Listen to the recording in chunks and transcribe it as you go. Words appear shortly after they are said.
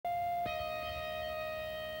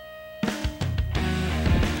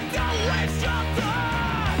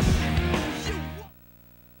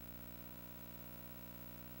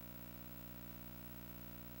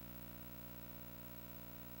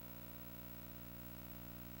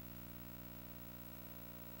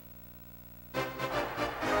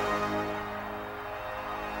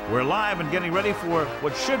We're live and getting ready for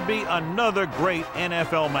what should be another great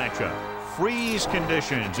NFL matchup. Freeze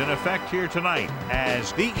conditions in effect here tonight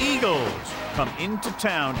as the Eagles come into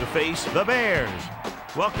town to face the Bears.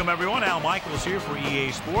 Welcome, everyone. Al Michaels here for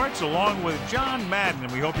EA Sports, along with John Madden,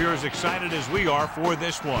 and we hope you're as excited as we are for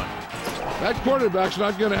this one. That quarterback's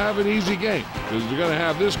not going to have an easy game because you're going to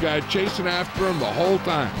have this guy chasing after him the whole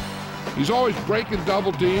time. He's always breaking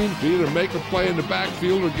double teams to either make a play in the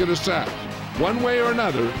backfield or get a sack. One way or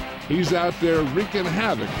another, he's out there wreaking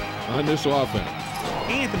havoc on this offense.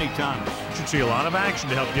 Anthony Thomas should see a lot of action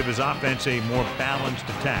to help give his offense a more balanced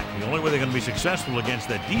attack. The only way they're going to be successful against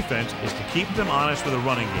that defense is to keep them honest with a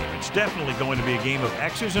running game. It's definitely going to be a game of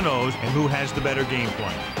X's and O's and who has the better game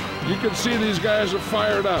plan. You can see these guys are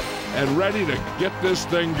fired up and ready to get this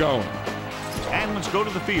thing going. And let's go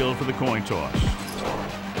to the field for the coin toss.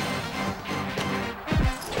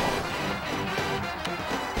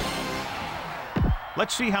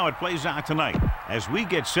 Let's see how it plays out tonight as we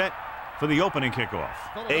get set for the opening kickoff.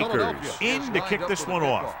 Akers in to kick this one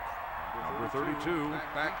off. Number 32,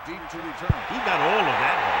 back deep to return. He got all of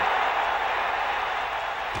that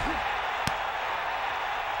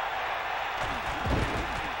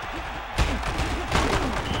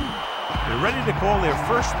one. They're ready to call their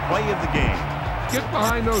first play of the game. Get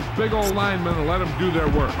behind those big old linemen and let them do their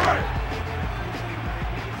work.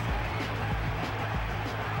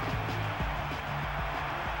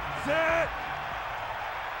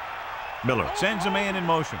 Miller sends a man in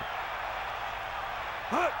motion.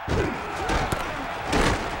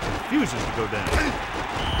 Refuses to go down.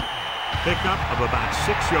 Pickup of about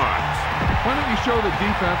 6 yards. Why don't you show the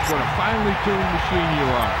defense what a finely tuned machine you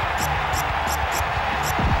are?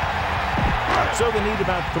 So they need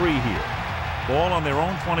about 3 here. Ball on their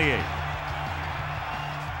own 28.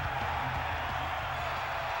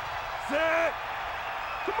 Set.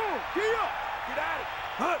 Come on, get up. Get at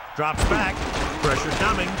it. Drops back. Pressure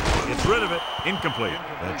coming. Gets rid of it. Incomplete.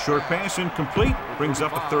 That short pass incomplete brings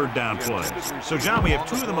up a third down play. So, John, we have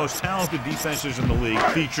 2 of the most talented defenses in the league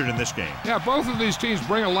featured in this game. Yeah, both of these teams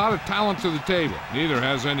bring a lot of talent to the table. Neither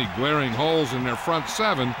has any glaring holes in their front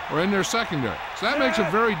 7 or in their secondary. So that makes it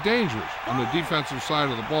very dangerous on the defensive side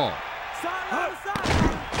of the ball.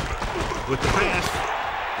 With the pass,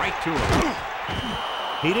 right to him.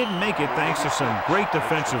 He didn't make it thanks to some great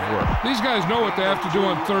defensive work. These guys know what they have to do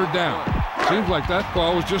on third down. Seems like that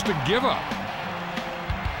ball was just a give up.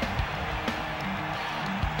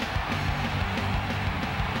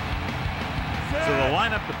 So they'll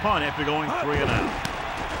line up the punt after going 3 and out.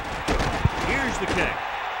 Here's the kick.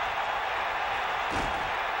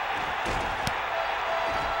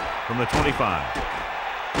 From the 25.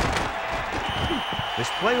 This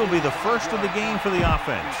play will be the first of the game for the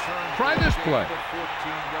offense. Try this play.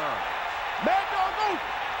 Mad dog over.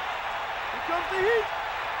 Here comes the heat.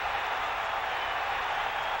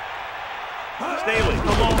 Staley,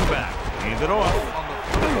 the long back. Hands it off.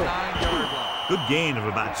 Good gain of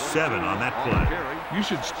about 7 on that play. You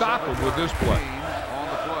should stop him with this play. On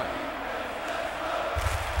the play.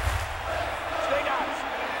 Stay nice.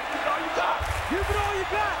 Give it all you got. Give it all you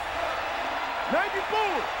got. Now you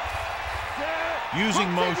forward. Using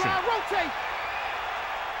motion. Rotate.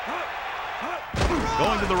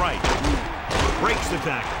 Going to the right. Breaks the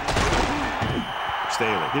tackle.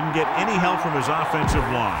 Staley didn't get any help from his offensive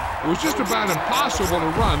line. It was just about impossible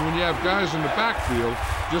to run when you have guys in the backfield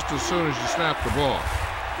just as soon as you snap the ball.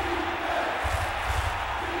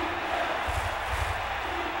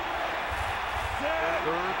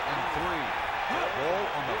 Third and 3. Ball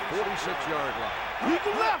on the 46-yard line.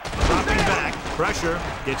 Dropping back. Pressure.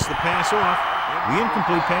 Gets the pass off. The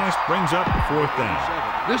incomplete pass brings up 4th down.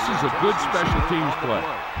 This is a good special teams play.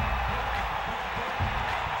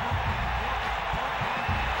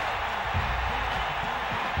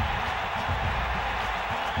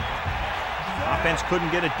 Offense couldn't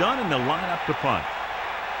get it done, and they'll line up to punt.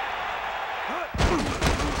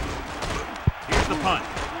 Here's the punt.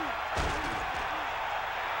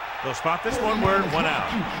 They'll spot this one where it went out.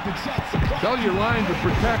 Tell your line to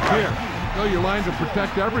protect here. Tell your line to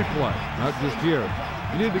protect every play, not just here.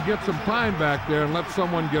 You need to get some time back there and let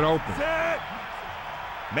someone get open.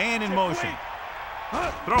 Man in motion.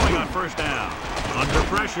 Throwing on 1st down. Under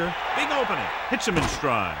pressure. Big opening. Hits him in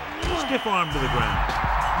stride. Stiff arm to the ground.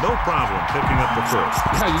 No problem picking up the first.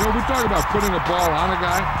 Yeah, you know, we talk about putting a ball on a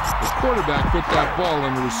guy. The quarterback put that ball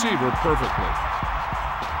on the receiver perfectly.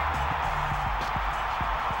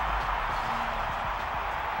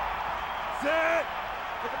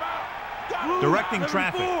 Directing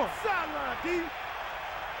traffic.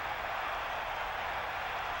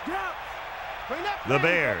 The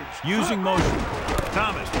Bears using motion.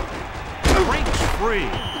 Thomas breaks free.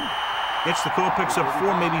 Gets the call, picks up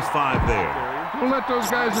 4, maybe 5 there. Don't let those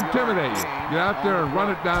guys intimidate you. Get out there and run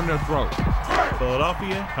it down their throat.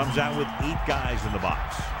 Philadelphia comes out with 8 guys in the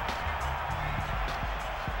box.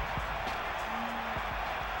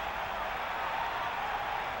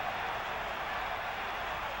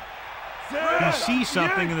 He sees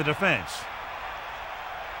something in the defense.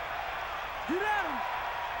 Get at him.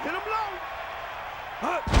 Hit him low.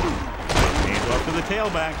 Hands off to the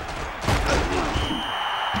tailback.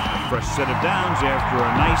 Fresh set of downs after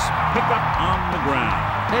a nice pickup on the ground.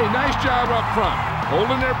 Hey, nice job up front,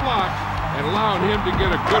 holding their block and allowing him to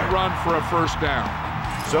get a good run for a first down.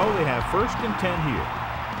 So they have 1st and 10 here.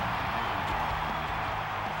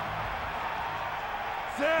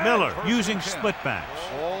 Miller using split backs.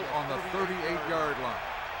 Ball on the 38-yard line.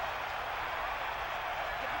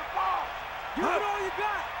 Give it all you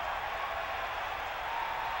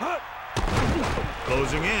got.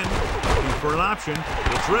 Closing in, looking for an option,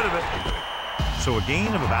 gets rid of it. So a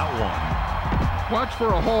gain of about 1. Watch for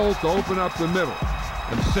a hole to open up the middle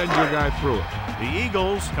and send your guy through it. The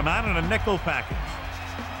Eagles come out in a nickel package.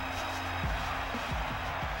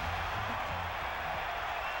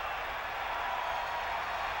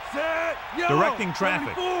 Directing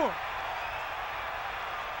traffic. 34.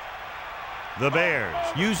 The Bears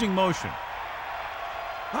using motion.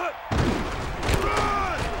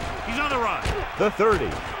 He's on the run. The 30.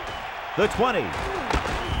 The 20.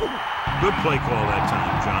 Good play call that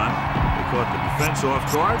time, John. They caught the defense off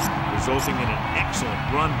guard, resulting in an excellent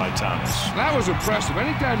run by Thomas. That was impressive.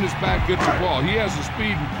 Anytime this back gets the ball, he has the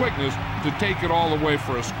speed and quickness to take it all the way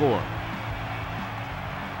for a score.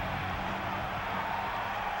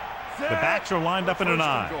 The backs are lined up in an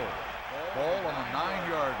eye. Ball on the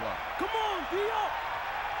 9-yard line. Come on, D.O.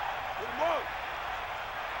 Good work.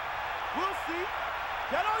 We'll see.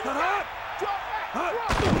 Get all you got. Drop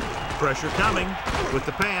back. Pressure coming with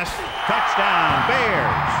the pass. Touchdown,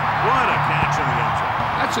 Bears. What a catch in the end zone.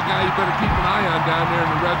 That's a guy you better keep an eye on down there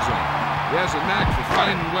in the red zone. He has a knack for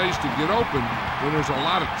finding ways to get open when there's a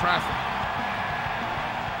lot of traffic.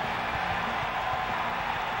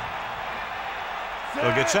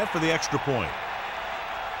 They'll get set for the extra point.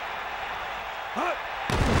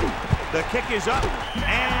 The kick is up,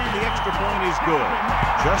 and the extra point is good.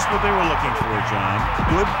 Just what they were looking for, John.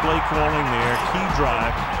 Good play calling there. Key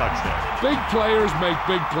drive, touchdown. Big players make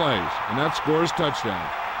big plays, and that scores touchdown.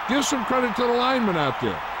 Give some credit to the linemen out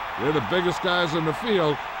there. They're the biggest guys on the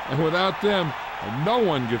field, and without them, no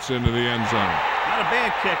one gets into the end zone. Not a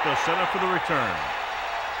bad kick. They'll set up for the return.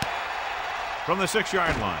 From the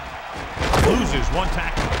 6-yard line. Loses 1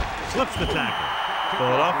 tackle. Slips the tackle.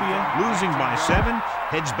 Philadelphia losing by 7.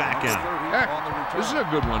 Heads back out. Heck, this is a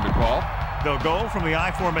good one to call. They'll go from the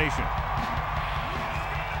I formation.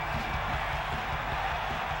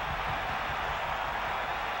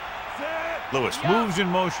 Lewis moves in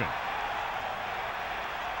motion.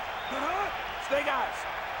 Stay, guys.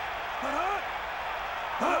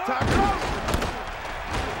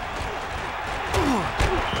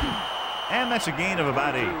 And that's a gain of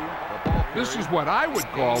about 8. This is what I would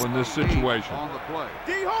call in this situation. On the play.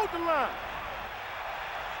 D, hold the line.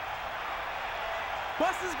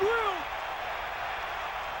 Bust his grill.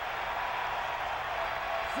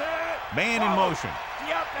 Set. Man in motion.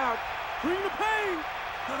 D out now. Bring the pain.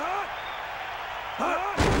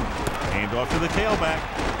 Hand off to the tailback.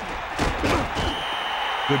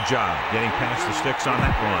 Good job getting past the sticks on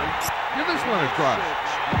that run. Give this one a try.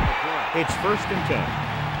 It's 1st and 10.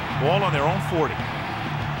 Ball on their own 40.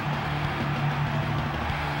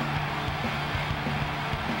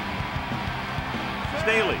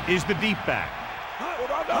 Staley is the deep back.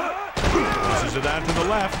 Pushes it out to the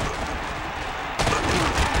left.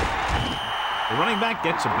 The running back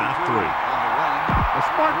gets about 3. A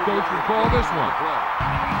smart coach would call this one.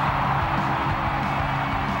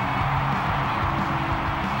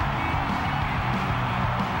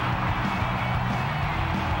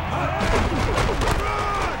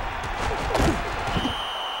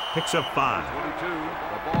 Picks up 5. 22,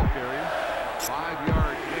 the ball carrier.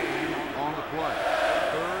 5-yard gain on the play.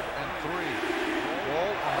 3rd and 3.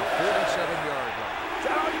 Ball on the 47-yard line.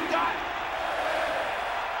 That's all you got.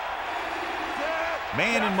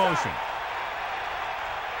 Man in motion.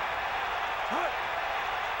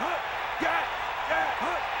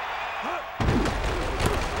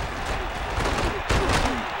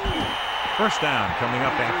 First down coming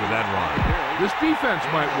up after that run. This defense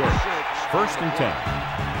might work. 1st and 10.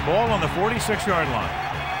 Ball on the 46-yard line.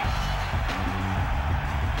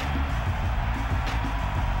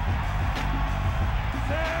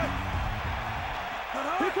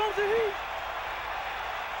 Here comes the heat.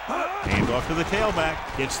 Hand off to the tailback.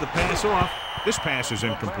 Gets the pass off. This pass is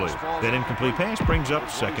incomplete. That incomplete pass brings up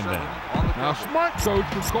second down. Now, smart coach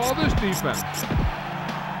would call this defense.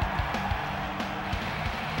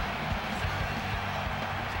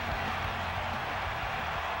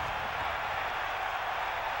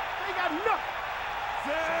 They got nothing.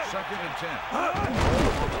 Second and 10.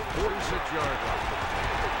 46-yard line.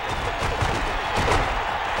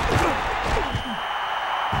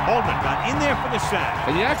 Holman got in there for the sack.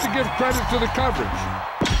 And you have to give credit to the coverage.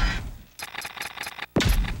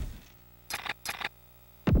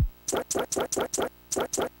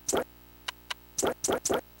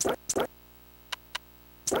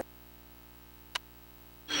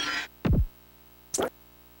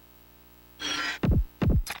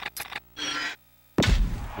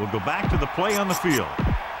 We'll go back to the play on the field.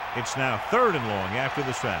 It's now 3rd and long after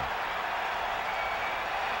the sack.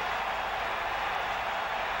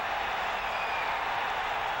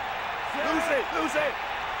 Lose it.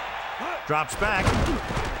 Drops back.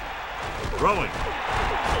 Throwing.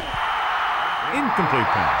 Incomplete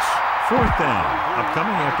pass. 4th down.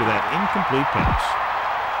 Upcoming after that incomplete pass.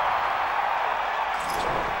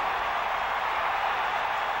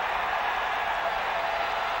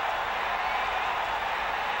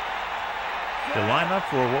 To line up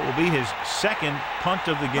for what will be his 2nd punt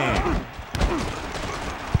of the game.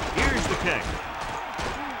 Here's the kick.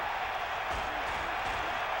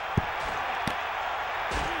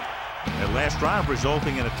 That last drive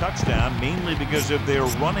resulting in a touchdown, mainly because of their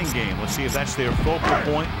running game. Let's see if that's their focal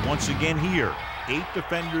point once again here. 8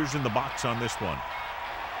 defenders in the box on this one.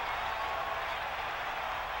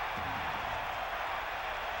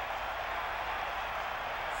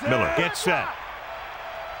 Miller gets set.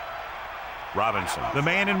 Robinson, the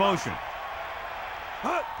man in motion.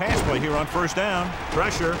 Pass play here on 1st down.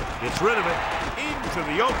 Pressure, gets rid of it. Into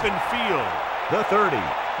the open field. The 30,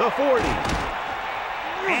 the 40.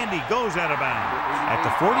 And he goes out of bounds at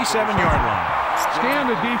the 47-yard line. Scan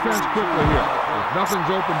the defense quickly here. If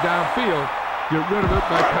nothing's open downfield, get rid of it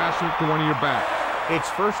by passing it to one of your backs. It's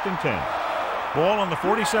 1st and 10. Ball on the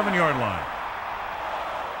 47-yard line.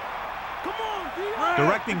 Come on, D.L.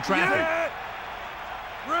 Directing traffic.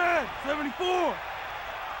 Red, 74.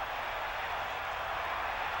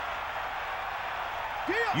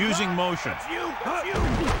 Using motion. That's you.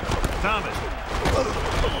 Thomas.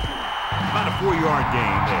 About a 4-yard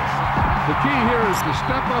gain there. The key here is to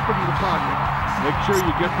step up into the pocket. Make sure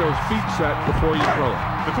you get those feet set before you throw it.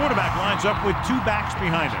 The quarterback lines up with 2 backs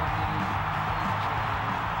behind him.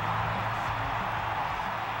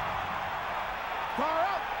 Far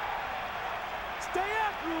out. Stay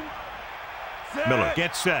after him. Miller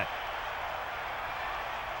gets set.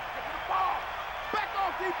 Back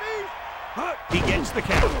off, DBs. He gets the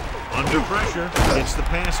catch. Under pressure. Gets the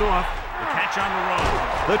pass off. The catch on the run.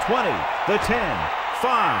 The 20. The 10. 5.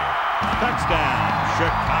 Touchdown,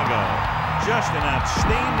 Chicago. Just an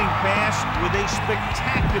outstanding pass with a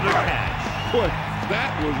spectacular catch. Boy,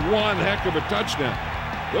 that was one heck of a touchdown.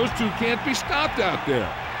 Those two can't be stopped out there.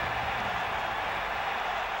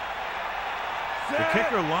 The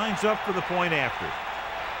kicker lines up for the point after.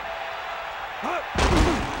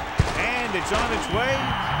 And it's on its way.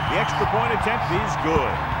 The extra point attempt is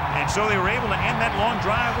good. And so they were able to end that long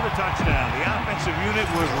drive with a touchdown. The offensive unit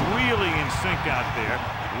was really in sync out there,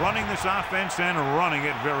 running this offense and running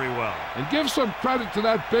it very well. And give some credit to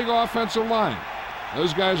that big offensive line.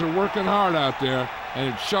 Those guys are working hard out there,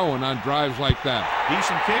 and it's showing on drives like that.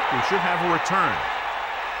 Decent kick. We should have a return.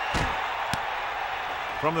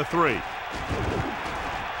 From the 3.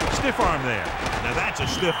 Stiff arm there. Now that's a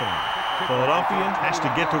stiff arm. Philadelphia has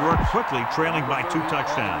to get to work quickly, trailing by 2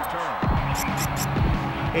 touchdowns.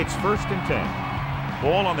 It's 1st and 10.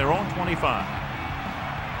 Ball on their own 25.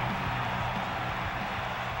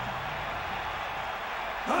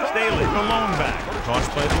 Staley, the lone back. Toss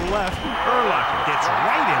play to the left. Urlacher gets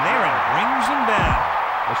right in there and brings him down.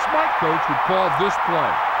 A smart coach would call this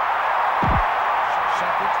play.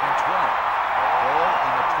 2nd and 12. Ball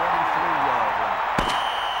on the 23-yard line.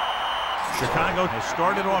 Chicago has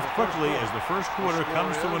started off quickly as the first quarter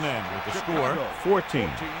comes to an end with the score 14-0.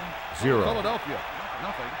 Philadelphia,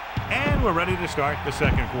 nothing. And we're ready to start the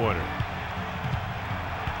second quarter.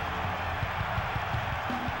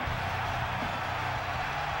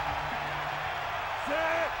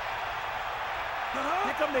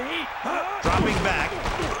 Here come the heat. Dropping back.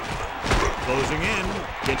 Closing in.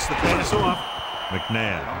 Gets the pass off.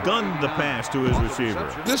 McNabb gunned the pass to his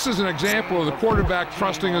receiver. This is an example of the quarterback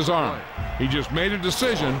trusting his arm. He just made a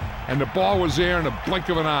decision, and the ball was there in a blink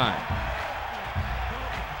of an eye.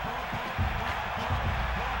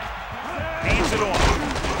 Hands it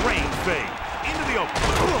off. Great fake. Into the go.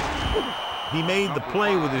 He made the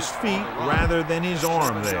play with his feet rather than his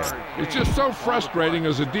arm there. It's just so frustrating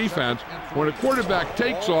as a defense when a quarterback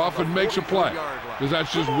takes off and makes a play, because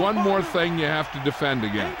that's just one more thing you have to defend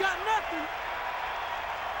against.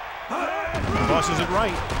 Tosses it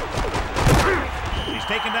right. He's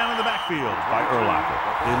taken down in the backfield by Urlacher.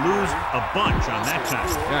 They lose a bunch on that time.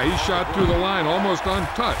 Yeah, he shot through the line almost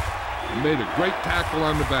untouched and made a great tackle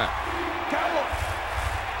on the back.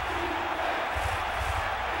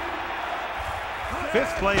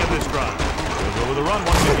 Fifth play of this drive. They'll go with a run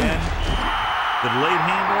once again. The delayed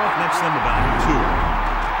handoff nets them about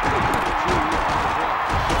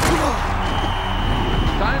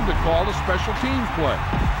 2. Time to call a special teams play.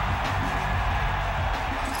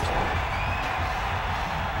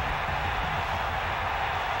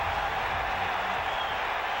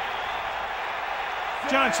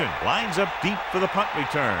 Johnson lines up deep for the punt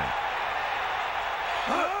return.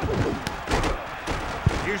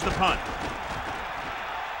 Here's the punt.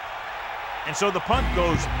 And so the punt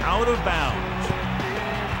goes out of bounds.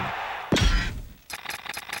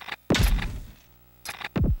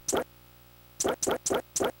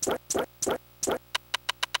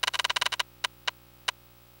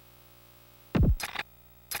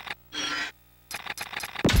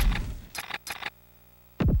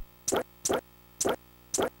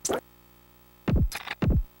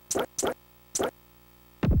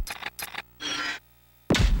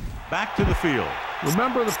 Back to the field.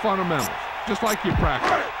 Remember the fundamentals, just like you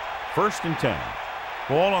practice. 1st and 10.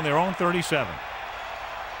 Ball on their own 37.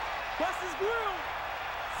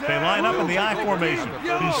 They line up in the I formation.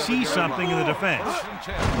 He sees something in the defense.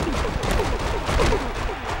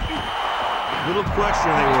 Little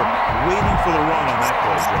question, they were waiting for the run on that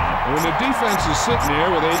play, John. And when the defense is sitting there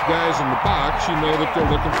with 8 guys in the box, you know that they're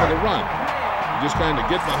looking for the run. You just kind of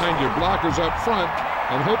get behind your blockers up front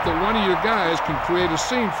and hope that one of your guys can create a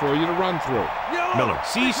seam for you to run through. Miller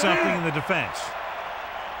sees something in the defense.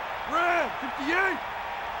 Red, 58.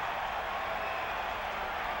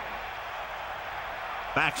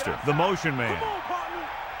 Baxter, the motion man.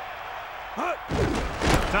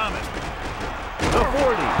 Thomas, the 40,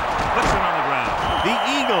 puts it on the ground. The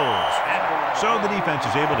Eagles. And so the defense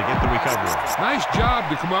is able to get the recovery. Nice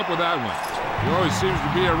job to come up with that one. He always seems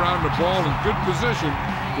to be around the ball in good position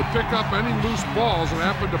to pick up any loose balls that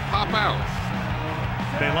happen to pop out.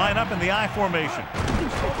 They line up in the I formation.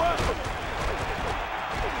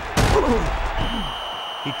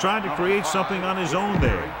 He tried to create something on his own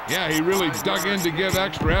there. Yeah, he really dug in to give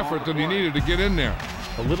extra effort that he needed to get in there.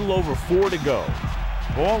 A little over 4 to go.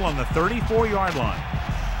 Ball on the 34-yard line.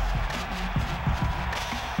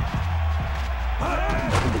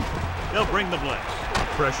 They'll bring the blitz.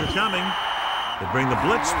 Pressure coming. They bring the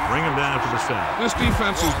blitz, bring him down to the center. This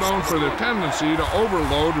defense is known for their tendency to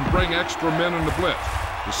overload and bring extra men in the blitz.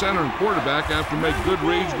 The center and quarterback have to make good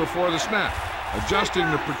reads before the snap, adjusting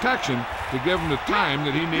the protection to give him the time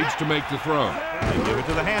that he needs to make the throw. They give it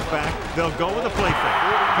to the halfback. They'll go with a play fake.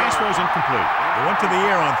 Pass throws incomplete. They went to the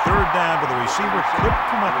air on 3rd down, but the receiver couldn't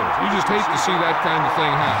come up with it. You just hate to see that kind of thing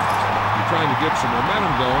happen. You're trying to get some momentum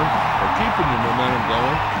going or keeping your momentum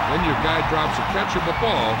going, then your guy drops a catchable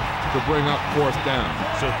ball to bring up 4th down.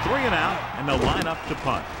 So 3 and out, and they'll line up to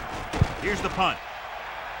punt. Here's the punt.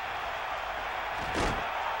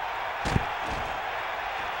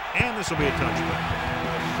 And this will be a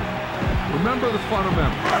touchback. Remember the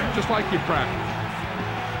fundamentals, just like you practice.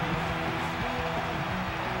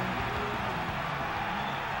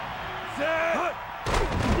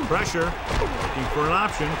 Pressure, looking for an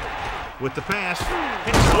option. With the pass,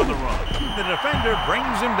 hits on the run. The defender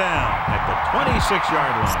brings him down at the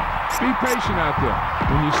 26-yard line. Be patient out there.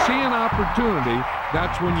 When you see an opportunity,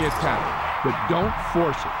 that's when you attack. But don't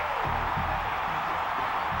force it.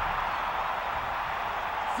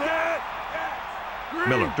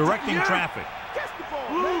 Miller directing traffic. Catch the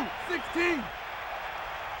ball, 16.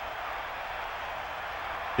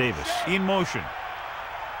 Davis in motion.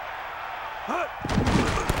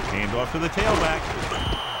 Hand off to the tailback.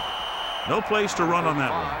 No place to run on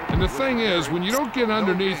that one. And the thing is, when you don't get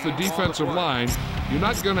underneath the defensive line, you're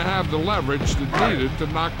not going to have the leverage that's needed to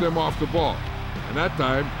knock them off the ball. And that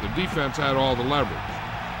time, the defense had all the leverage.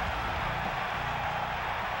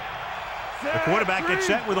 The quarterback gets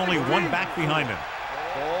set with only one back behind him.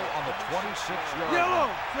 Ball on the 26-yard line. Yellow,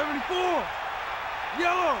 74.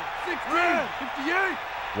 Yellow, 16, 58.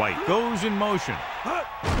 White goes in motion.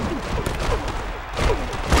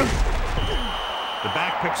 The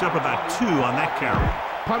back picks up about 2 on that carry.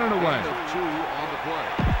 Punt it away. 2 on the play.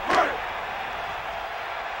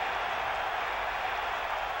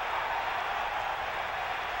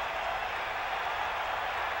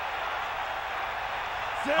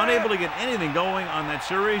 Unable to get anything going on that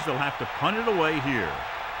series, they'll have to punt it away here.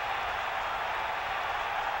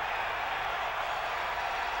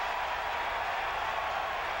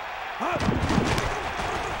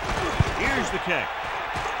 Here's the kick.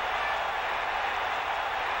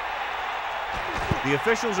 The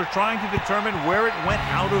officials are trying to determine where it went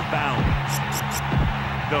out of bounds.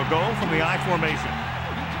 They'll go from the I formation.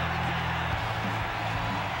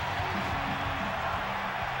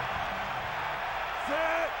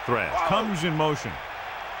 Threat comes in motion.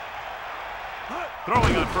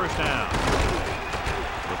 Throwing on first down.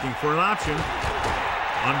 Looking for an option.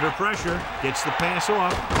 Under pressure. Gets the pass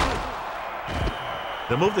off.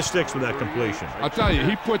 They'll move the sticks with that completion. I'll tell you,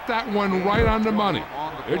 he put that one right on the money.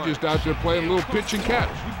 They're just out there playing a little pitch and catch.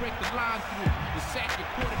 You break the line through, the sack your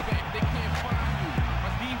quarterback, they can't find you.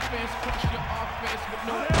 My defense crush your offense with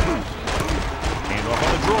no question. Hand off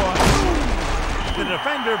on the draw. The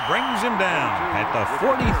defender brings him down at the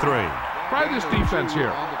 43. Try this defense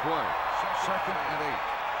here. On the play. 2nd and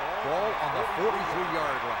 8. Ball on the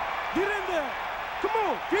 43-yard line. Get in there. Come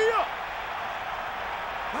on, get up.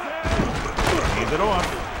 Hand it off.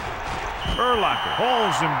 Urlacher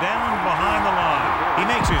hauls him down behind the line. He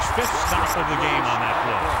makes his 5th stop of the game on that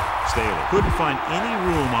play. Staley couldn't find any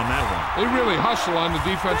room on that one. They really hustle on the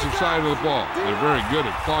defensive side of the ball. They're very good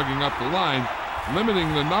at clogging up the line, limiting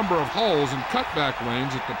the number of holes and cutback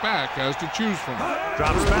lanes that the back has to choose from.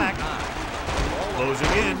 Drops back. Closing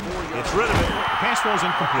in. Gets rid of it. The pass falls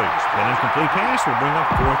incomplete. An incomplete pass will bring up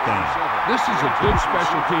 4th down. This is a good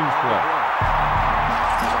special teams play.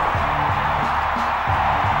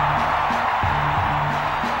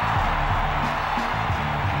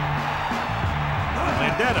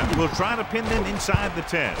 Landeta will try to pin them inside the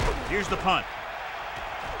 10. Here's the punt.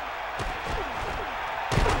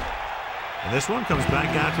 And this one comes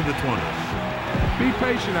back out to the 20. Be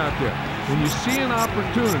patient out there. When you see an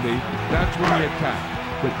opportunity, that's when you attack.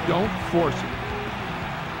 But don't force it.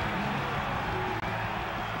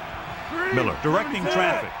 Miller directing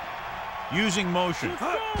traffic. Using motion.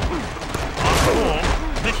 Off the ball.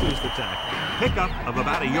 Misses the tackle. Pickup of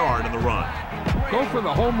about a yard on the run. Go for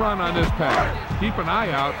the home run on this pass. Keep an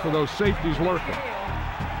eye out for those safeties lurking.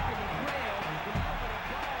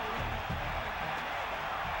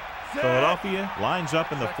 Philadelphia lines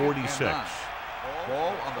up in the 46.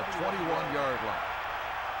 Ball on the 21-yard line.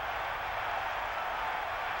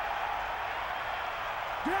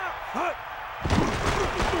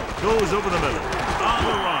 Goes over the middle. On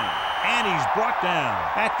the run. And he's brought down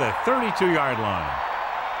at the 32-yard line.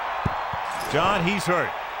 John, he's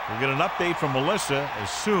hurt. We'll get an update from Melissa as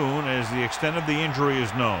soon as the extent of the injury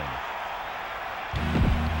is known.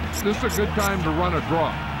 This is a good time to run a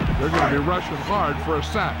draw. They're going to be rushing hard for a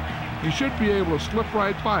sack. He should be able to slip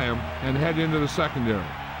right by him and head into the secondary.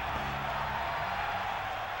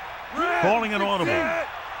 Calling an audible.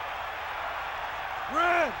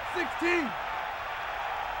 Red 16.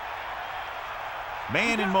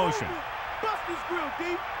 Man in motion. Bust his grill,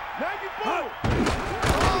 D. 94.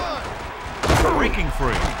 Breaking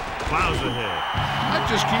free. Plows ahead. I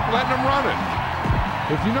just keep letting him run it.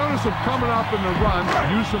 If you notice him coming up in the run,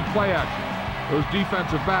 use some play action. Those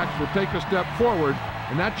defensive backs will take a step forward,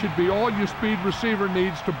 and that should be all your speed receiver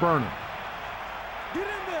needs to burn him. Get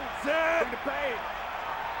in there. Set. Bring the pain.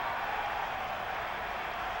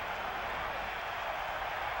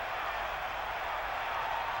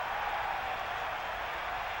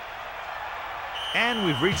 And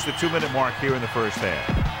we've reached the 2-minute mark here in the first half.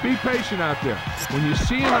 Be patient out there. When you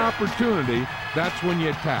see an opportunity, that's when you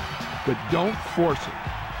attack. But don't force it.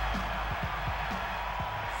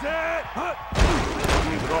 Set.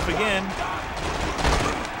 Leave it off again.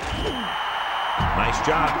 Nice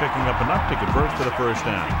job picking up enough to convert for the first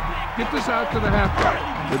down. Get this out to the halfback,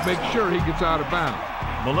 but make sure he gets out of bounds.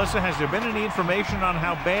 Melissa, has there been any information on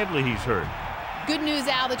how badly he's hurt? Good news,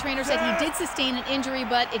 Al. The trainer said he did sustain an injury,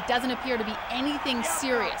 but it doesn't appear to be anything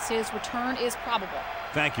serious. His return is probable.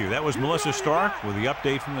 Thank you. That was Melissa Stark with the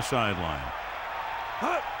update from the sideline.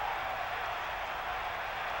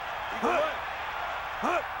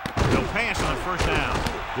 No pass on first down.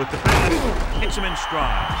 With the pass, hits him in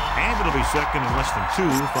stride. And it'll be second and less than 2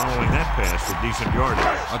 following that pass with decent yardage.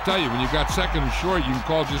 I'll tell you, when you got second and short, you can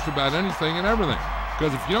call just about anything and everything.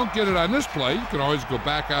 Because if you don't get it on this play, you can always go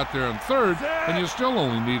back out there on third, and you still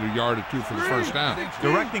only need a yard or 2 for the first down.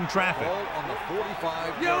 Directing traffic. Ball on the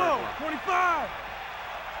 45-yard Yellow, line. 25.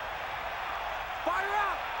 Fire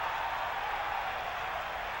out.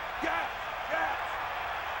 Gas, gas.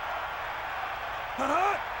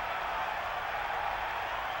 Hut.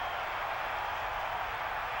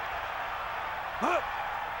 Hut.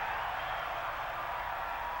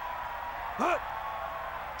 Hut.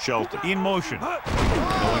 shelter. In motion. Going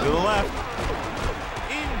to the left.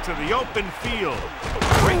 Into the open field.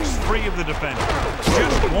 Breaks free of the defender.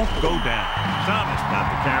 Just won't go down. Thomas got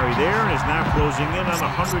the carry there and is now closing in on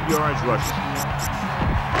 100 yards rushing.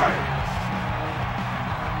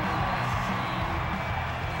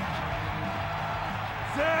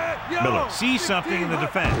 Miller sees something in the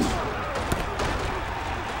defense.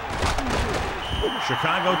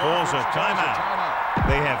 Chicago calls a timeout.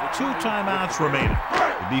 They have 2 timeouts remaining.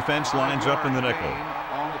 The defense lines up in the nickel.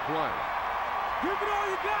 On the play. Give it all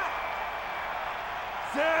you got.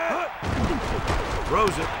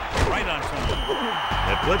 Throws it right on time.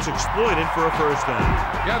 That blitz exploited for a first down.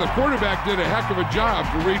 Yeah, the quarterback did a heck of a job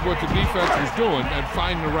to read what the defense was doing and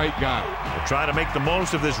find the right guy. We'll try to make the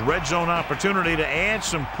most of this red zone opportunity to add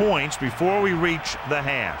some points before we reach the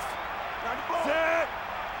half.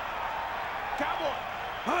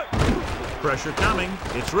 Pressure coming.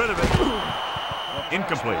 Gets rid of it.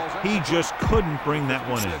 Incomplete. He just couldn't bring that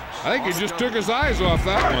one in. I think he just took his eyes off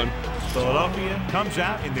that one. Philadelphia comes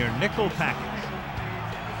out in their nickel package.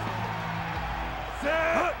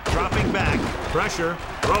 Dropping back. Pressure.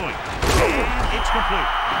 Throwing. And it's complete.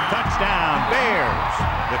 Touchdown, Bears.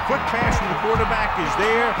 The quick pass from the quarterback is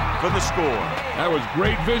there for the score. That was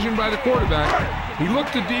great vision by the quarterback. He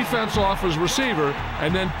looked the defense off his receiver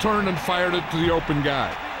and then turned and fired it to the open guy.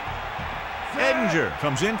 Edinger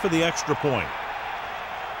comes in for the extra point.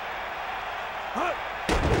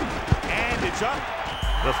 And it's up.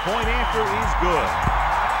 The point after is good.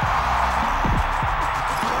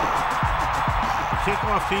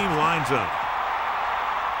 Kickoff team lines up.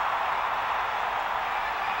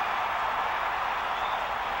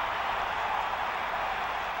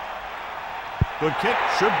 Good kick,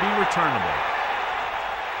 should be returnable.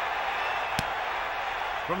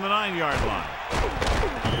 From the 9-yard line.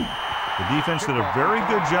 The defense did a very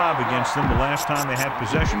good job against them the last time they had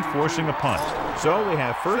possession, forcing a punt. So they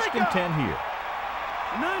have 1st and 10 here.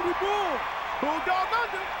 90 bull. Bulldog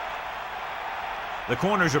under. The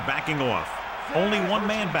corners are backing off. Only one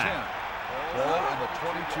man back. Ball on the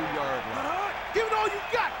 22-yard line. Give it all you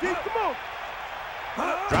got, kid. Come on.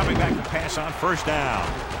 Dropping back to pass on 1st down.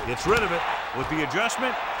 Gets rid of it. With the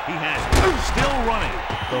adjustment, he has it. Still running.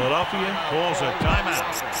 Philadelphia calls a timeout.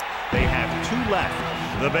 They have 2 left.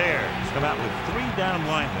 The Bears come out with 3 down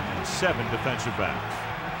linemen and 7 defensive backs.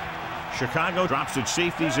 Chicago drops its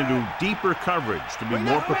safeties into deeper coverage to be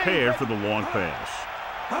more prepared for the long pass.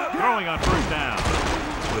 Throwing on 1st down.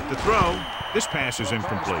 With the throw, this pass is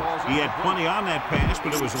incomplete. He had plenty on that pass,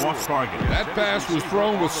 but it was off target. That pass was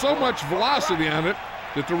thrown with so much velocity on it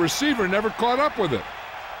that the receiver never caught up with it.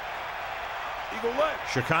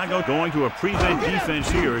 Chicago going to a prevent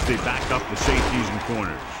defense here as they back up the safeties and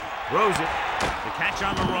corners. Throws it. The catch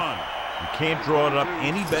on the run. You can't draw it up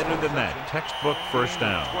any better than that. Textbook 1st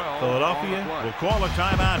down. Philadelphia will call a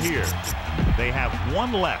timeout here. They have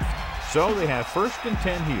 1 left, so they have 1st and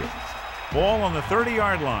 10 here. Ball on the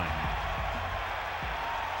 30-yard line.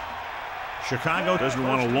 Chicago doesn't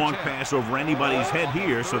want a long pass over anybody's head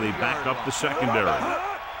here, so they back up the secondary.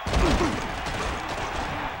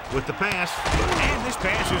 With the pass, and this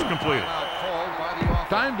pass is completed.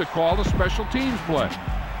 Time to call the special teams play.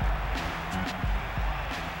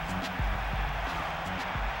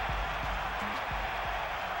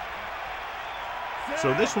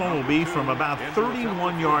 So this one will be from about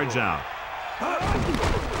 31 yards out.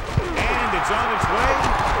 And it's on its way.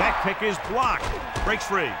 That kick is blocked. Breaks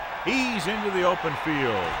free. He's into the open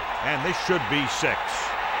field. And this should be 6.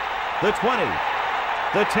 The 20.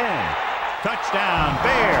 The 10. Touchdown,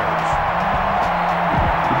 Bears.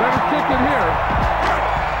 You better kick it here.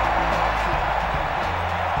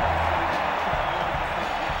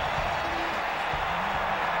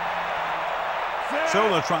 So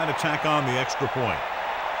they'll try to tack on the extra point.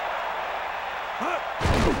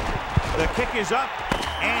 The kick is up,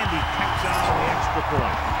 and he tacks on the extra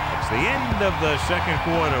point. It's the end of the 2nd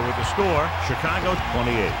quarter with the score, Chicago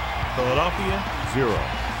 28, Philadelphia 0.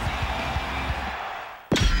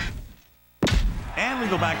 And we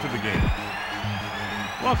go back to the game.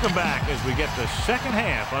 Welcome back as we get the 2nd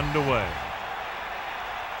half underway.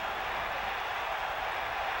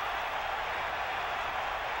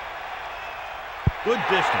 Good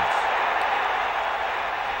distance.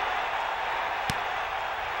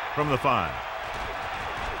 From the 5.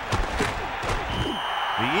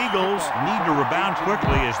 The Eagles need to rebound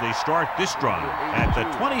quickly as they start this drive at the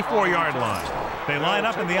 24-yard line. They line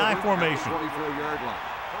up in the I formation. 24-yard line.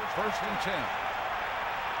 1st and 10.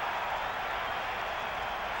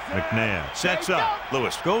 McNabb sets up.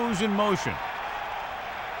 Lewis goes in motion.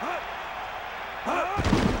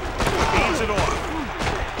 Hands it off.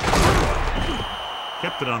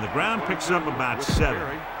 Kept it on the ground, picks up about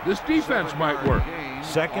 7. This defense might work.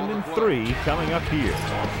 2nd and 3 coming up here.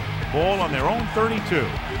 Ball on their own 32.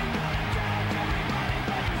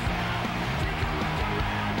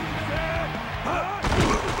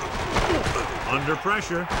 Under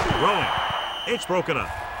pressure, throwing. It's broken up.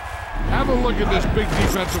 Have a look at this big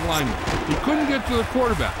defensive lineman. He couldn't get to the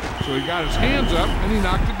quarterback, so he got his hands up and he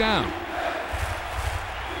knocked it down.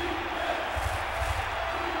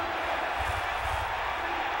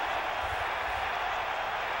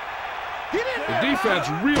 The defense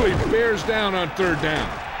really bears down on 3rd down.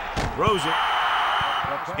 Throws it.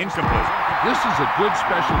 Incomplete. This is a good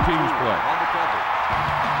special teams play.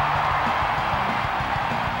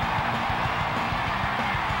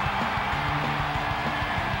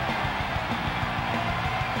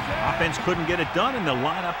 Offense couldn't get it done, and they'll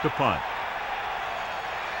line up to punt.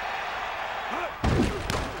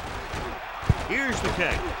 Here's the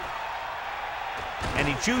kick. And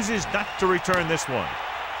he chooses not to return this one.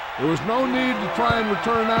 There was no need to try and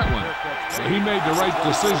return that one. So he made the right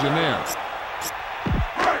decision there.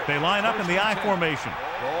 They line up in the I formation.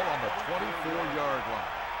 Ball on the 24-yard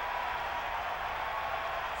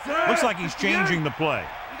line. Looks like he's changing the play.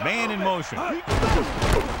 Man in motion. And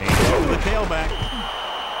over the tailback.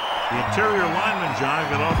 The interior lineman, John,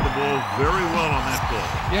 got off the ball very well on that play.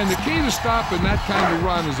 Yeah, and the key to stopping that kind of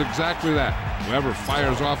run is exactly that. Whoever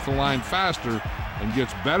fires off the line faster and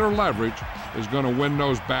gets better leverage is going to win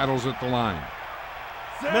those battles at the line.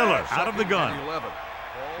 Miller out of the gun. 11.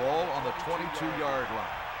 Ball on the 22-yard line.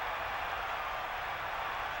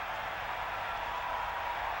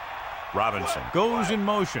 Robinson goes in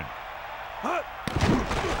motion.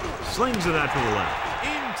 Slings it out to the left.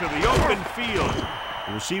 Into the open field.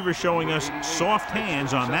 The receiver showing us soft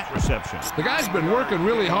hands on that reception. The guy's been working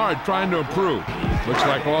really hard trying to improve. Looks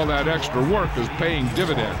like all that extra work is paying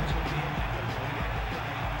dividends.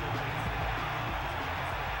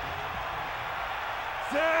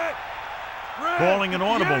 Calling an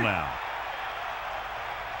audible now.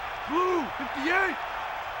 Blue, 58.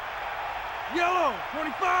 Yellow,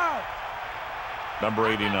 25. Number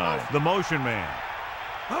 89. The motion man.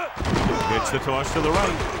 Hits the toss to the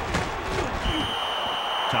right.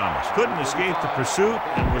 Thomas couldn't escape the pursuit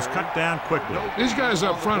and was cut down quickly. These guys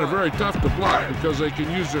up front are very tough to block because they can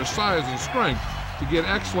use their size and strength to get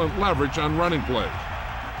excellent leverage on running plays.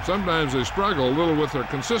 Sometimes they struggle a little with their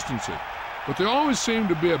consistency, but they always seem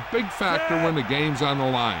to be a big factor when the game's on the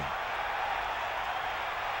line.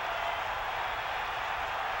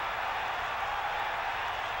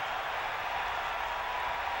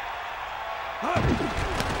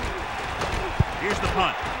 Here's the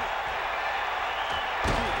punt.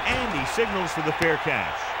 And he signals for the fair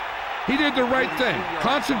catch. He did the right thing,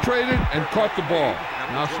 concentrated and caught the ball.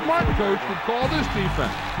 Now, a smart coach would call this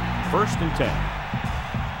defense. 1st and 10.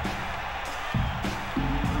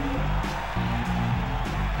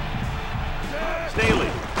 Staley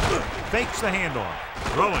fakes the handoff.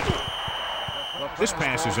 Throwing. This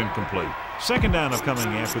pass is incomplete. 2nd down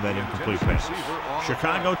upcoming after that incomplete pass.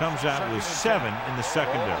 Chicago comes out with 7 in the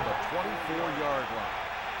secondary. 24-yard line.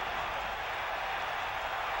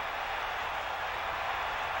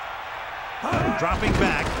 Dropping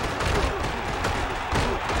back.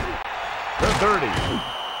 The 30.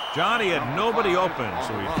 Johnny had nobody open,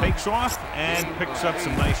 so he takes off and picks up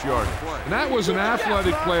some nice yardage. And that was an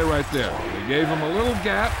athletic play right there. They gave him a little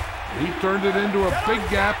gap. He turned it into a big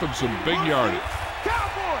gap and some big yardage.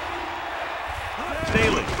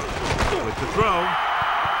 Staley with the throw.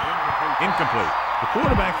 Incomplete. The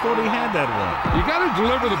quarterback thought he had that one. You got to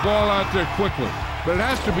deliver the ball out there quickly, but it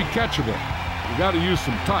has to be catchable. You got to use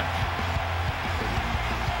some touch.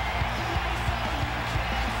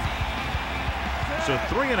 So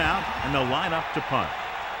 3 and out, and they'll line up to punt.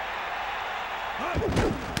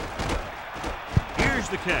 Here's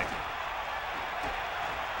the kick.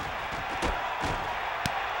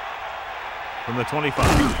 From the 25.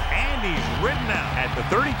 And he's ridden out at the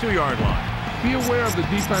 32-yard line. Be aware of the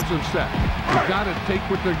defensive set. You've got to take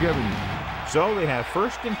what they're giving you. So they have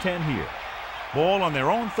 1st and 10 here. Ball on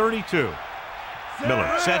their own 32.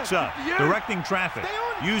 Miller sets up, directing traffic,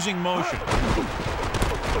 using motion.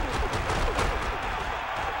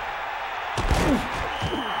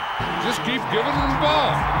 Just keep giving them the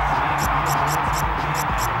ball.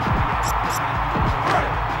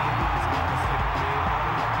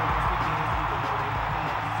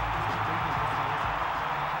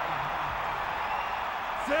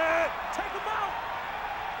 Take him out.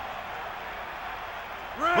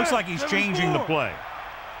 Looks like he's changing the play.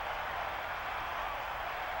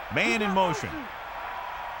 Man in motion.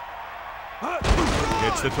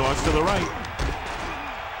 Gets the toss to the right.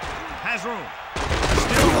 Has room.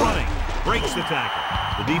 Breaks the tackle.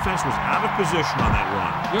 The defense was out of position on that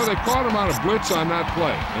run. You know, they caught him on a blitz on that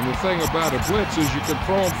play. And the thing about a blitz is you can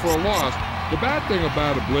throw him for a loss. The bad thing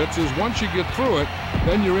about a blitz is once you get through it,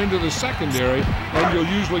 then you're into the secondary, and you'll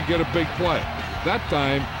usually get a big play. That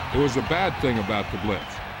time, it was a bad thing about the blitz.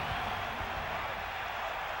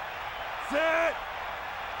 Set.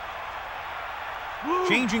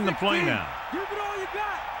 Changing the play now. Give it all you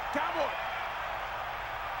got. Cowboy.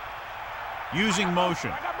 Using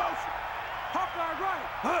motion. I got motion. Hawkeye right.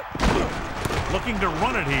 Looking to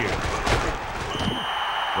run it here.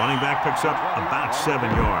 Running back picks up about 7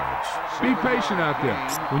 yards. Be patient out there.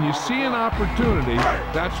 When you see an opportunity,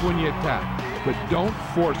 that's when you attack. But don't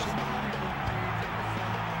force it.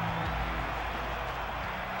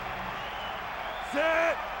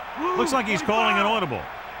 Set. Blue, Looks like he's calling an audible.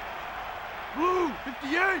 Blue,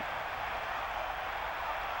 58.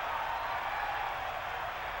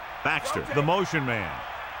 Baxter, the motion man.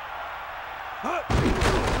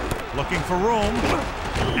 Looking for room.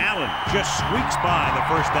 Allen just squeaks by the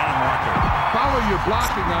first down marker. Follow your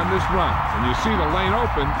blocking on this run. When you see the lane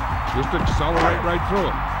open, just accelerate right through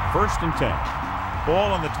it. 1st and 10.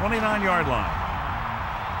 Ball on the 29-yard line.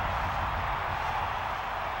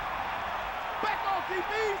 Back off,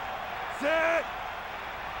 DB. Set.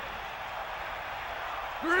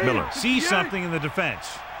 Green, Miller sees 58. something in the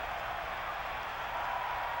defense.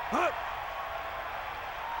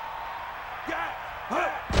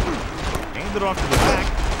 Handed off to the back.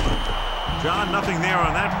 John, nothing there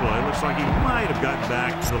on that play. Looks like he might have gotten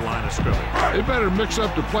back to the line of scrimmage. They better mix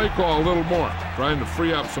up the play call a little more, trying to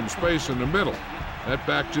free up some space in the middle. That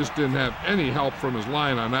back just didn't have any help from his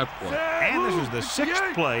line on that play. And this is the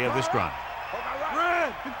 6th play of this drive.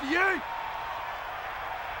 Red, 58. Here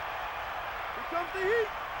comes the heat.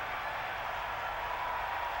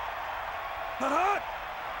 Hut.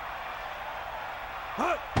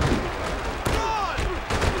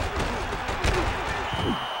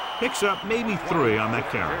 Picks up maybe 3 on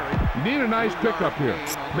that carry. You need a nice pickup here.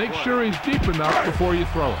 Make sure he's deep enough before you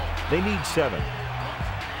throw it. They need 7.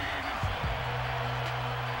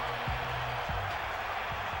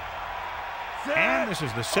 And this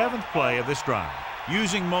is the 7th play of this drive.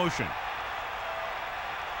 Using motion.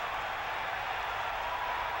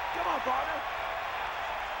 Come on, partner.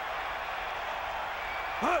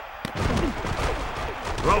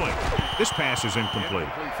 Throwing. This pass is incomplete.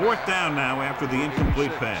 4th down now after the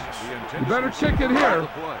incomplete pass. You better kick it here.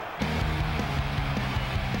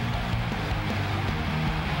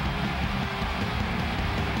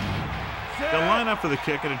 They'll line up for the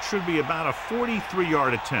kick, and it should be about a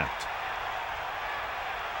 43-yard attempt.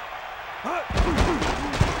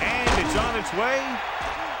 And it's on its way.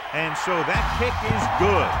 And so that kick is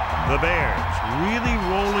good. The Bears really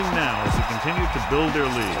rolling now as they continue to build their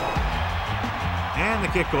lead. And the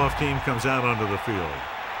kickoff team comes out onto the field.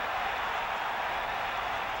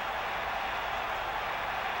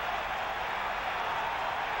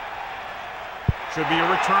 Should be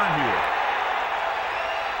a return here.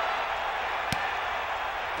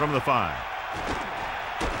 From the 5.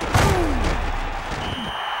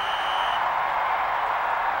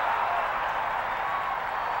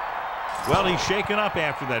 Well, he's shaken up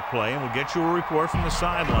after that play, and we'll get you a report from the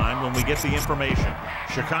sideline when we get the information.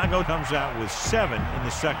 Chicago comes out with 7 in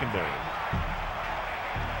the secondary.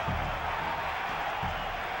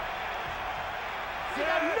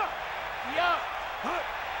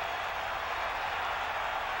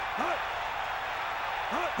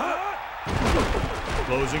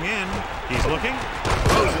 Closing in. He's looking.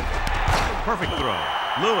 Throws it. Perfect throw.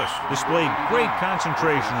 Lewis displayed great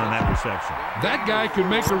concentration on that reception. That guy could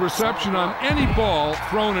make a reception on any ball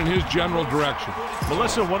thrown in his general direction.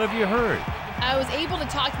 Melissa, what have you heard? I was able to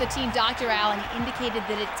talk to the team, Dr. Allen. He indicated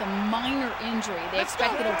that it's a minor injury. They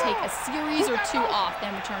expect that it'll take a series or 2 off,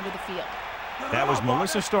 then return to the field. That was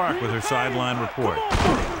Melissa Stark with her sideline report.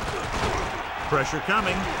 Pressure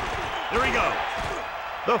coming. There he goes.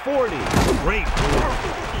 The 40. Great.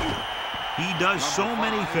 He does so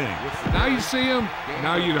many things. Now you see him,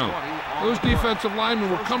 now you don't. Those defensive linemen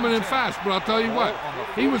were coming in fast, but I'll tell you what,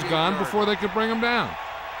 he was gone before they could bring him down.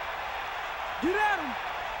 Get at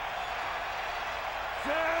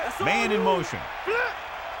him. Man in motion.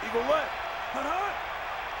 Eagle left.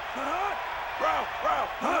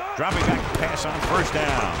 Dropping back to pass on 1st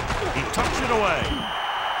down. He tucks it away.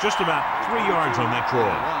 Just about 3 yards on that draw.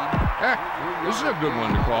 Heck, this is a good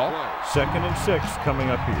one to call. 2nd and 6 coming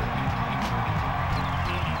up here.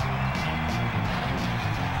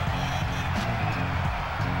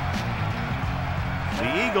 The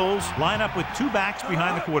Eagles line up with 2 backs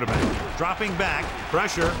behind the quarterback. Dropping back,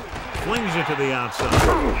 pressure, flings it to the outside.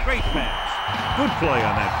 Great pass. Good play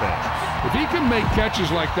on that pass. If he can make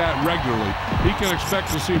catches like that regularly, he can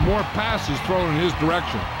expect to see more passes thrown in his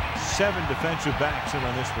direction. 7 defensive backs in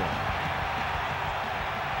on this one.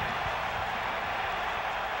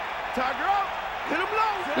 Tiger out. Hit him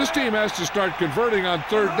low. This team has to start converting on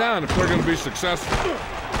 3rd down if they're going to be successful.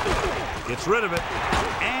 Gets rid of it,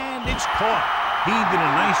 and it's caught. He did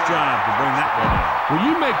a nice job to bring that one in. When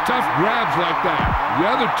you make tough grabs like that, the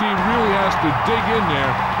other team really has to dig in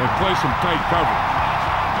there and play some tight coverage.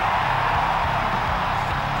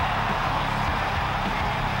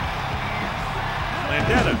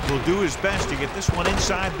 Landetta will do his best to get this one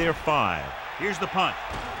inside their 5. Here's the punt.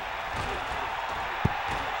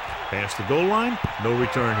 Past the goal line, no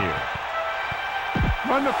return here.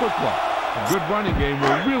 Run the football. A good running game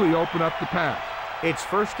will really open up the pass. It's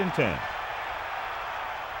 1st and 10.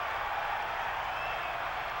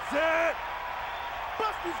 Set.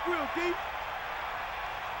 Bust his grill, D.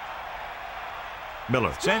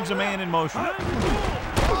 Miller sends a man in motion.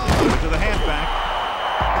 To the halfback.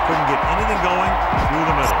 Couldn't get anything going through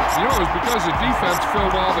the middle. You know, it's because the defense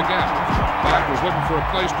filled all the gaps. Back was looking for a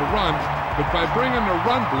place to run, but by bringing the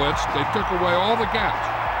run blitz, they took away all the gaps,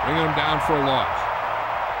 bringing them down for a loss.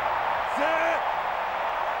 Set.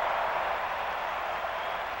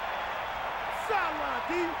 Sideline,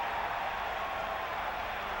 D.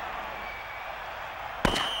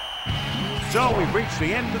 So we've reached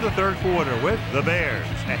the end of the 3rd quarter with the Bears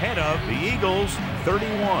ahead of the Eagles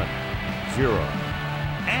 31-0.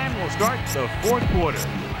 And we'll start the 4th quarter.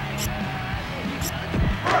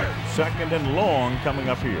 2nd and long coming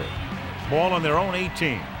up here. Ball on their own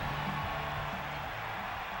 18.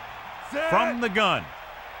 Set. From the gun.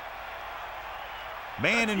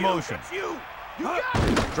 Man in motion. You got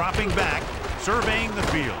it. Dropping back, surveying the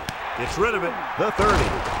field. Gets rid of it, the 30.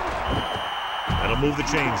 That'll move the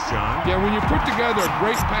chains, John. Yeah, when you put together a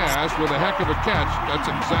great pass with a heck of a catch, that's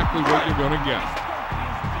exactly what you're going to get.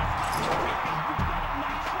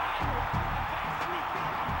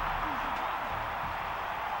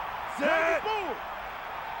 Set.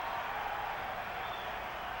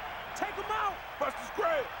 Take him out. Bust his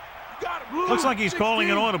grab. You got him. Looks like he's calling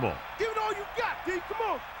an audible. Give it all you got, D. Come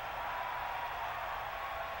on.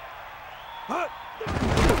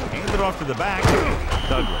 Hand it off to the back.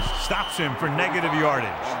 Douglas stops him for negative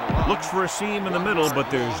yardage. Looks for a seam in the middle, but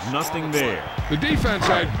there's nothing there. The defense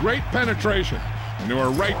had great penetration, and they were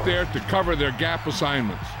right there to cover their gap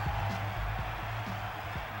assignments.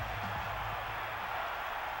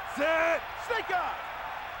 Set. Snake eye.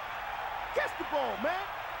 Catch the ball, man.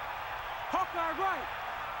 Hawkeye right.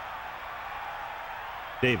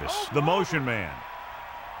 Davis, the motion man.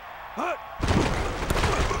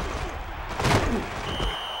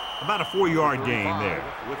 About a 4-yard gain there.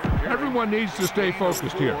 Everyone needs to stay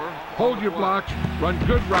focused here. Hold your blocks, run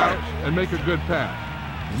good routes, and make a good pass.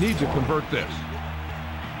 You need to convert this.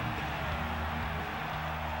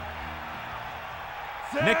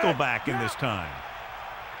 Nickelback in this time.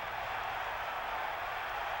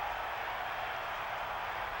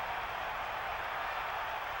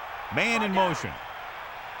 Man in motion.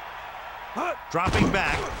 Dropping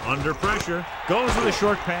back, under pressure. Goes with a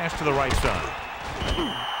short pass to the right side.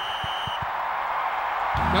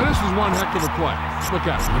 Now this is one heck of a play. Look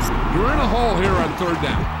at it. You're in a hole here on 3rd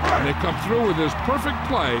down, and they come through with this perfect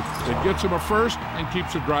play that gets them a first and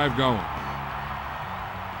keeps the drive going.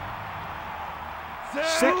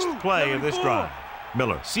 6th play of this drive.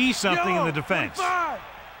 Miller sees something in the defense.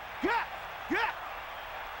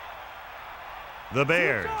 The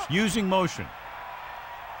Bears using motion.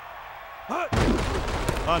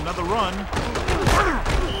 Another run.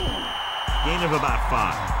 Gain of about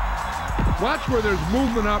 5. Watch where there's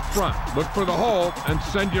movement up front. Look for the hole and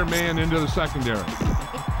send your man into the secondary.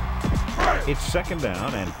 It's 2nd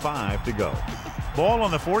down and 5 to go. Ball on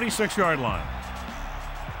the 46-yard line.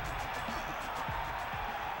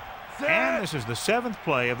 And this is the 7th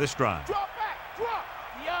play of this drive. Drop back. Drop.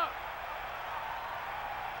 Yeah.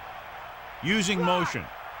 Using motion.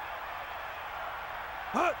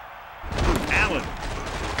 Allen.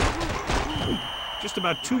 Just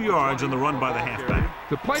about 2 yards on the run by the halfback.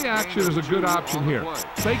 The play action is a good option here.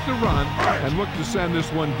 Take the run and look to send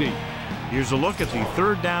this one deep. Here's a look at the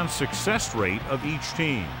 3rd down success rate of each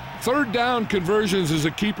team. 3rd down conversions is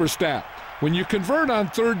a keeper stat. When you convert on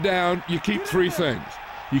 3rd down, you keep 3 things.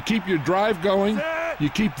 You keep your drive going, you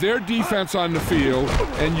keep their defense on the field,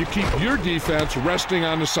 and you keep your defense resting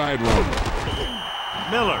on the sideline.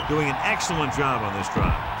 Miller doing an excellent job on this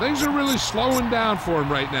drive. Things are really slowing down for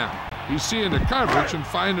him right now. He's seeing the coverage and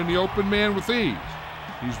finding the open man with ease.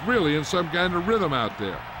 He's really in some kind of rhythm out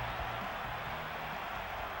there.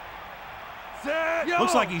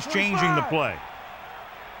 Looks like he's changing the play.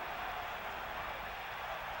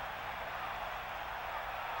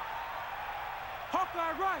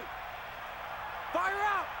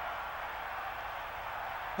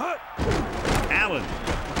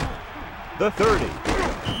 the 30.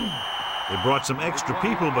 They brought some extra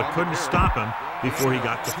people but couldn't stop him before he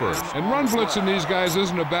got to first. And run blitzing these guys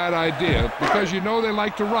isn't a bad idea because you know they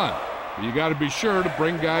like to run. But you got to be sure to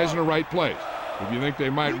bring guys in the right place. If you think they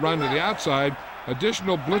might run to the outside,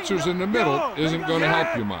 additional blitzers in the middle isn't going to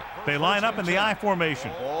help you much. They line up in the I formation.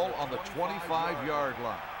 Ball on the 25-yard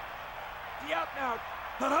line.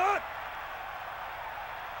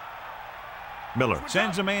 Miller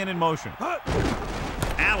sends a man in motion.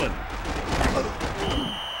 Allen.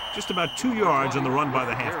 Just about 2 yards on the run by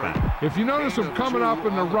the halfback. If you notice them coming up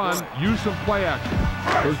in the run, use some play action.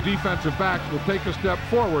 Those defensive backs will take a step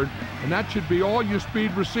forward, and that should be all your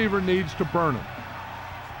speed receiver needs to burn them.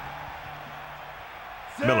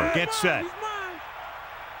 Miller gets set.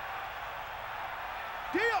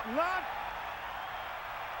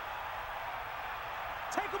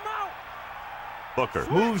 Take him out. Booker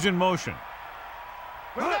moves in motion.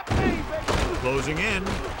 Closing in,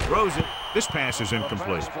 throws it. This pass is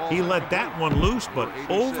incomplete. He let that one loose, but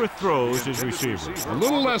overthrows his receiver. A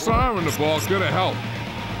little less arm in the ball could have helped.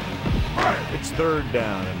 It's 3rd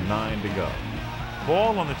down and 9 to go.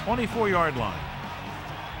 Ball on the 24-yard line.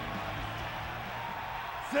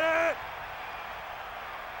 Set.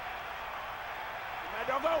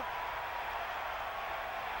 Don't go.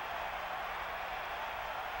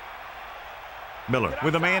 Miller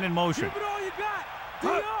with a man in motion. Give it all you got.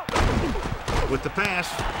 With the pass,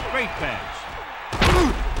 great pass.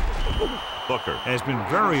 Booker has been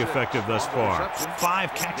very effective thus far.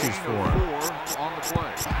 5 catches for him. On the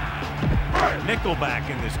play. Nickelback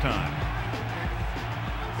in this time.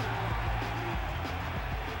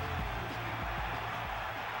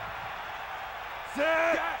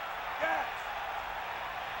 Set.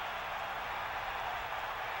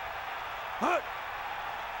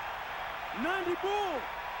 90 bull.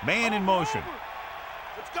 Man in motion.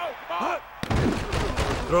 Let's go. Come on.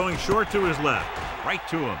 Throwing short to his left. Right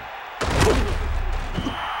to him.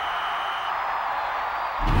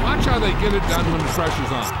 Watch how they get it done when the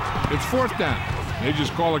pressure's on. It's 4th down. They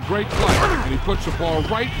just call a great play, and he puts the ball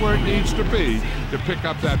right where it needs to be to pick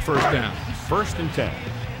up that 1st down. 1st and 10.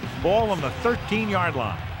 Ball on the 13-yard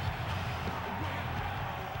line.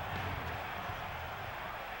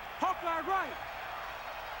 Hawkeye right.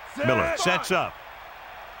 Miller sets up.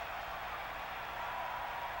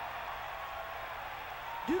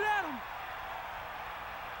 Get at him.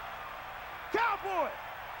 Cowboy.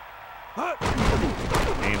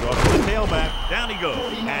 Hands off to the tailback. Down he goes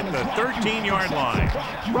at the 13-yard line.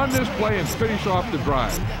 Run this play and finish off the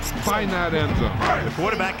drive. Find that end zone. The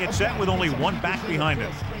quarterback gets set with only one back behind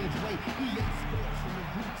him.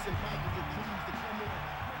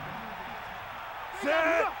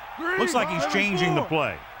 Set. Looks like he's changing the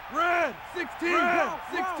play. Red. 16. Red.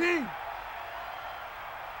 16.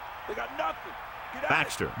 They got nothing. Get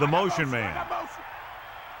Baxter, the motion man.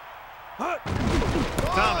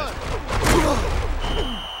 Thomas.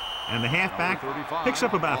 And the halfback picks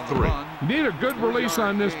up about 3. You need a good release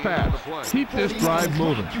on this pass. Keep this drive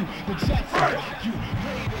moving.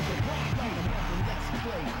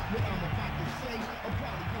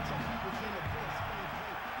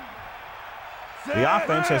 The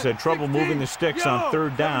offense has had trouble moving the sticks on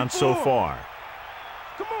 3rd down so far.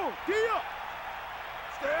 Come on, get up.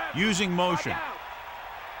 Using motion.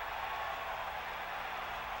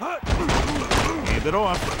 Hand it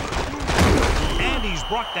off. And he's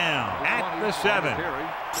brought down at the 7.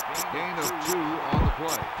 Gain of 2 on the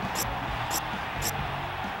play.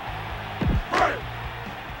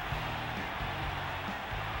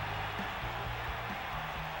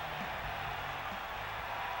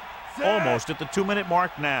 Almost at the 2-minute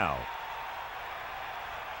mark now.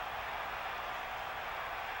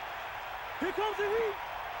 Here comes the heat.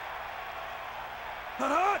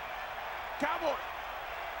 Hut. Cowboy.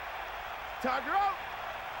 Tiger out.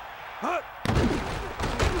 Hut.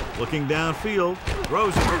 Looking downfield,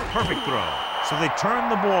 throws it. Perfect throw. So they turn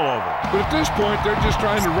the ball over. But at this point, they're just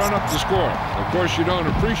trying to run up the score. Of course, you don't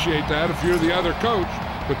appreciate that if you're the other coach,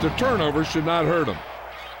 but the turnover should not hurt them.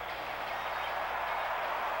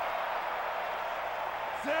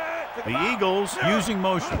 The Eagles using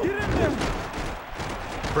motion.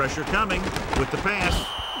 Pressure coming with the pass.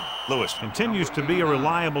 Lewis continues to be a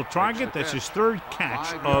reliable target. That's his 3rd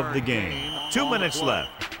catch of the game. 2 minutes left.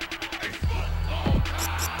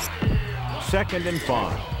 2nd and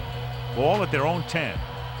 5. Ball at their own 10.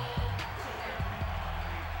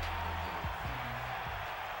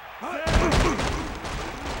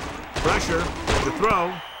 Pressure, the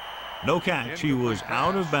throw. No catch. He was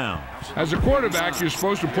out of bounds. As a quarterback, you're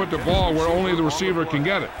supposed to put the ball where only the receiver can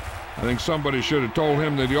get it. I think somebody should have told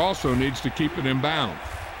him that he also needs to keep it in bounds.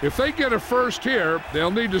 If they get a first here, they'll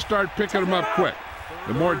need to start picking them up quick.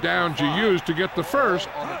 The more downs you use to get the first,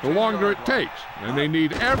 the longer it takes. And they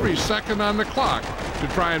need every second on the clock to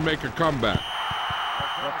try and make a comeback.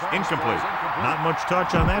 Incomplete. Not much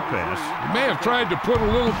touch on that pass. He may have tried to put a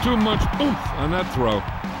little too much oomph on that throw.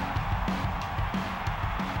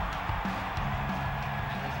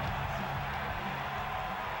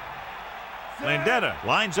 Landetta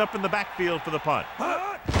lines up in the backfield for the punt.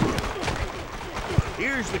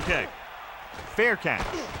 Here's the kick. Fair catch.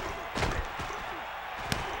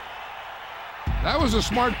 That was a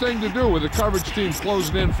smart thing to do with the coverage team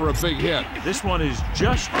closing in for a big hit. This one is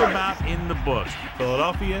just about in the books.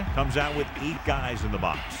 Philadelphia comes out with 8 guys in the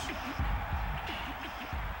box.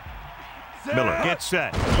 Miller gets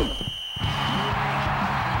set.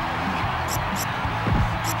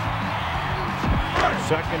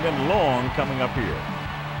 Second and long coming up here.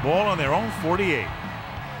 Ball on their own 48.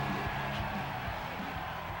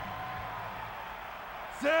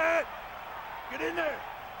 Set. Get in there.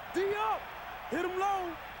 D up. Hit him low.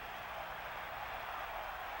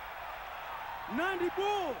 90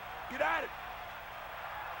 bull. Get at it.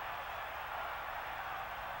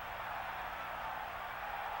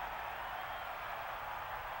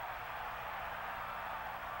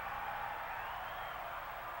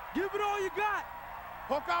 Give it all you got.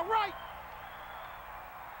 Hook out right.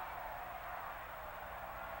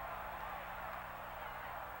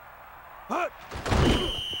 Hut.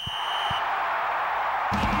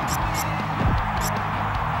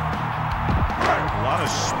 A lot of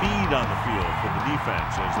speed on the field for the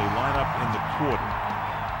defense as they line up in the quarter.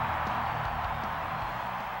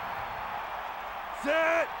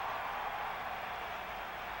 Set.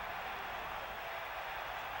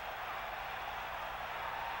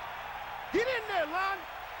 Get in there, Lon.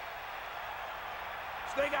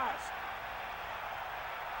 Snake eyes.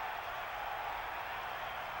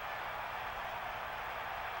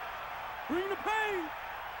 Bring the pain.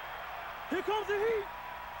 Here comes the heat.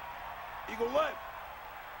 Eagle left.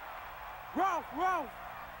 Ralph.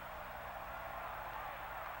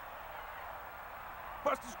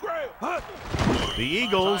 Buster's grail. The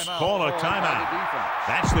Eagles call a timeout.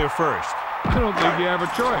 That's their first. I don't think you have a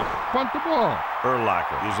choice. Punt the ball.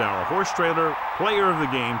 Urlacher is our horse trailer player of the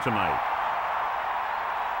game tonight.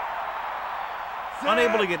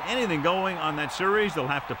 Unable to get anything going on that series, they'll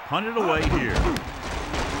have to punt it away here.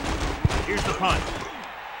 Here's the punt.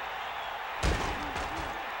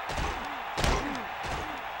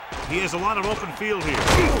 He has a lot of open field here.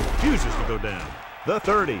 Refuses to go down. The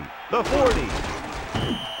 30, the 40.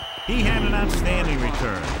 He had an outstanding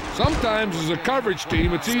return. Sometimes as a coverage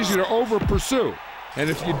team, it's easy to over-pursue. And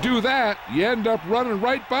if you do that, you end up running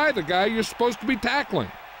right by the guy you're supposed to be tackling.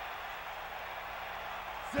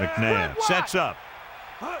 McNabb sets up.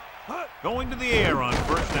 Going to the air on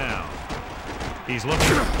first down. He's looking.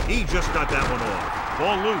 He just got that one off.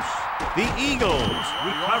 Ball loose. The Eagles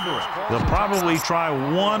recover it. They'll probably try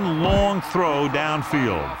one long throw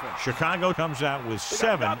downfield. Chicago comes out with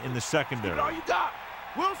 7 in the secondary. All you got.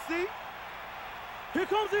 We'll see. Here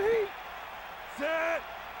comes the heat. Set.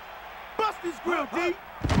 Bust his grill, D.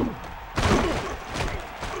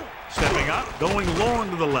 Stepping up, going long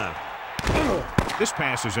to the left. This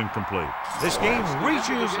pass is incomplete. This game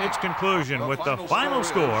reaches its conclusion with the final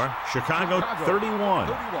score, Chicago 31,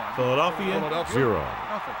 Philadelphia 0.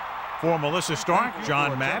 For Melissa Stark,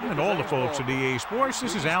 John Madden, and all the folks at EA Sports,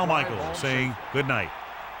 this is Al Michaels saying good night.